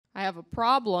I have a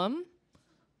problem.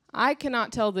 I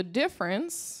cannot tell the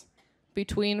difference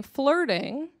between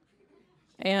flirting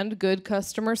and good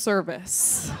customer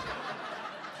service.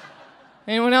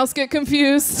 Anyone else get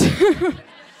confused?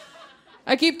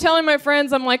 I keep telling my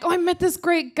friends, I'm like, oh, I met this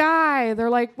great guy. They're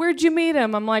like, where'd you meet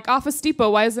him? I'm like, Office Depot,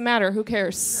 why does it matter? Who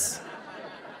cares?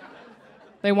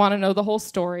 They want to know the whole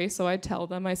story, so I tell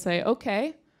them, I say,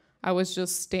 okay, I was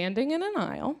just standing in an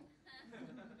aisle,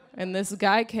 and this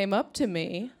guy came up to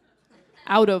me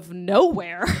out of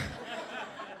nowhere.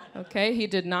 Okay, he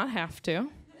did not have to.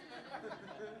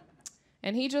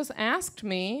 And he just asked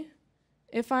me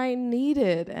if I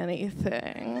needed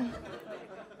anything.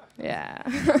 Yeah.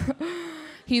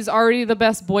 He's already the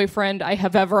best boyfriend I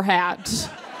have ever had.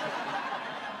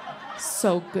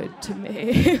 So good to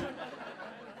me.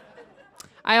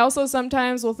 I also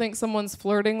sometimes will think someone's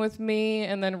flirting with me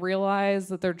and then realize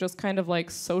that they're just kind of like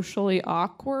socially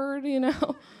awkward, you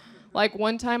know? Like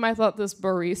one time I thought this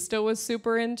barista was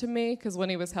super into me because when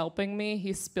he was helping me,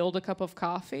 he spilled a cup of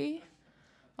coffee.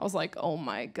 I was like, oh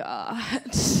my God.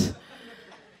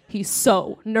 He's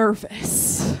so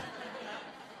nervous.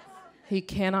 He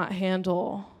cannot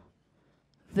handle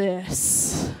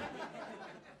this.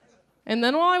 And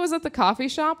then while I was at the coffee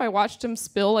shop, I watched him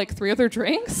spill like 3 other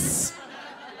drinks.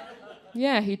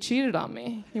 Yeah, he cheated on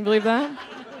me. Can you believe that?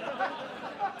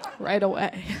 Right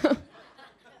away.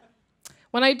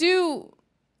 When I do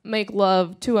make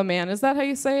love to a man, is that how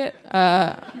you say it?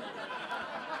 I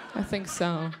think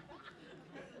so.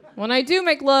 When I do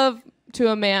make love to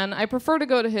a man, I prefer to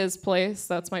go to his place.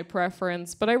 That's my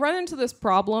preference. But I run into this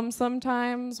problem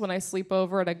sometimes when I sleep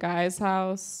over at a guy's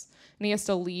house and he has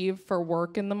to leave for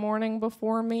work in the morning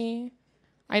before me.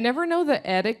 I never know the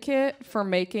etiquette for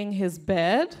making his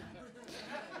bed.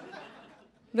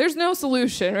 There's no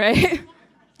solution, right?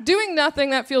 Doing nothing,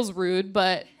 that feels rude,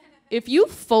 but if you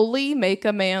fully make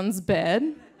a man's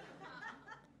bed,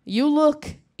 you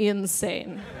look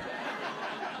insane.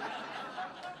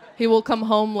 He will come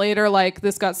home later like,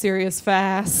 this got serious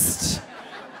fast.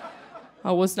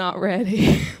 I was not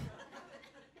ready.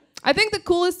 I think the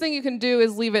coolest thing you can do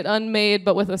is leave it unmade,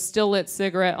 but with a still lit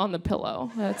cigarette on the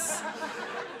pillow. That's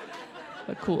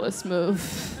the coolest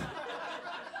move.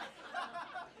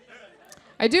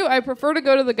 I prefer to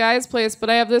go to the guy's place, but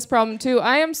I have this problem too.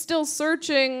 I am still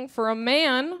searching for a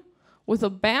man with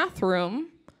a bathroom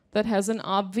that has an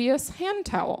obvious hand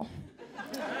towel.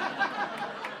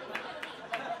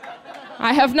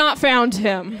 I have not found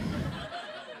him.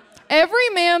 Every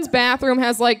man's bathroom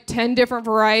has like 10 different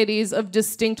varieties of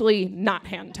distinctly not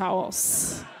hand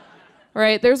towels,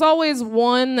 right? There's always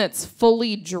one that's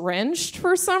fully drenched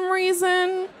for some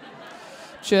reason,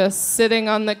 just sitting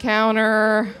on the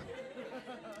counter,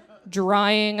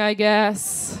 drying, I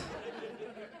guess.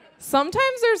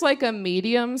 Sometimes there's like a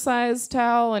medium-sized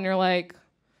towel and you're like,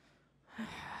 it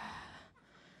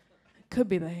could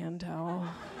be the hand towel.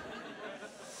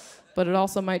 But it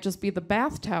also might just be the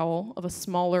bath towel of a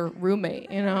smaller roommate,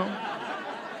 you know?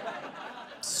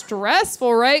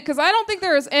 Stressful, right? Because I don't think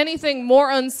there is anything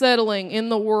more unsettling in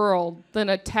the world than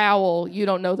a towel you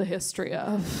don't know the history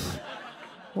of.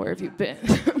 Where have you been?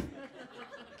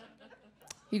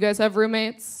 You guys have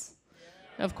roommates?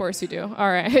 Of course you do. All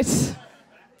right.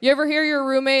 You ever hear your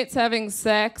roommates having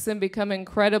sex and become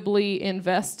incredibly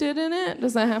invested in it?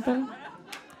 Does that happen?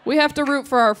 We have to root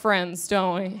for our friends,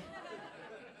 don't we?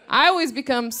 I always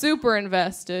become super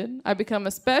invested. I become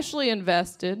especially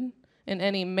invested in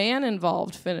any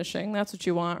man-involved finishing. That's what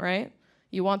you want, right?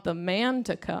 You want the man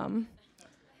to come,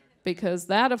 because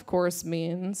that, of course,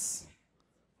 means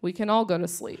we can all go to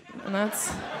sleep. And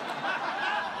that's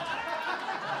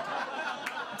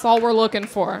all we're looking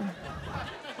for.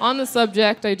 On the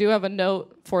subject, I do have a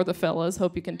note for the fellas.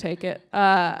 Hope you can take it.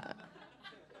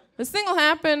 This thing will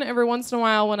happen every once in a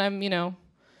while when I'm,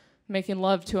 making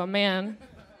love to a man.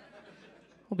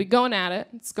 We'll be going at it.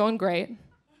 It's going great.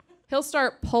 He'll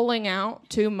start pulling out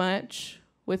too much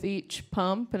with each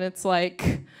pump, and it's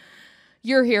like,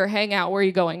 you're here, hang out. Where are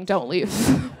you going? Don't leave.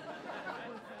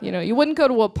 You wouldn't go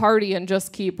to a party and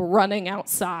just keep running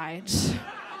outside.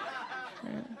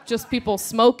 Just people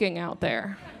smoking out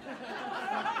there.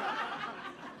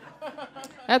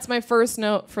 That's my first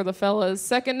note for the fellas.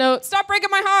 Second note, stop breaking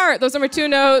my heart. Those are my 2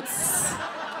 notes.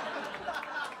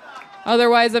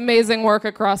 Otherwise, amazing work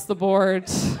across the board.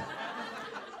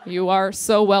 You are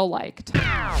so well liked.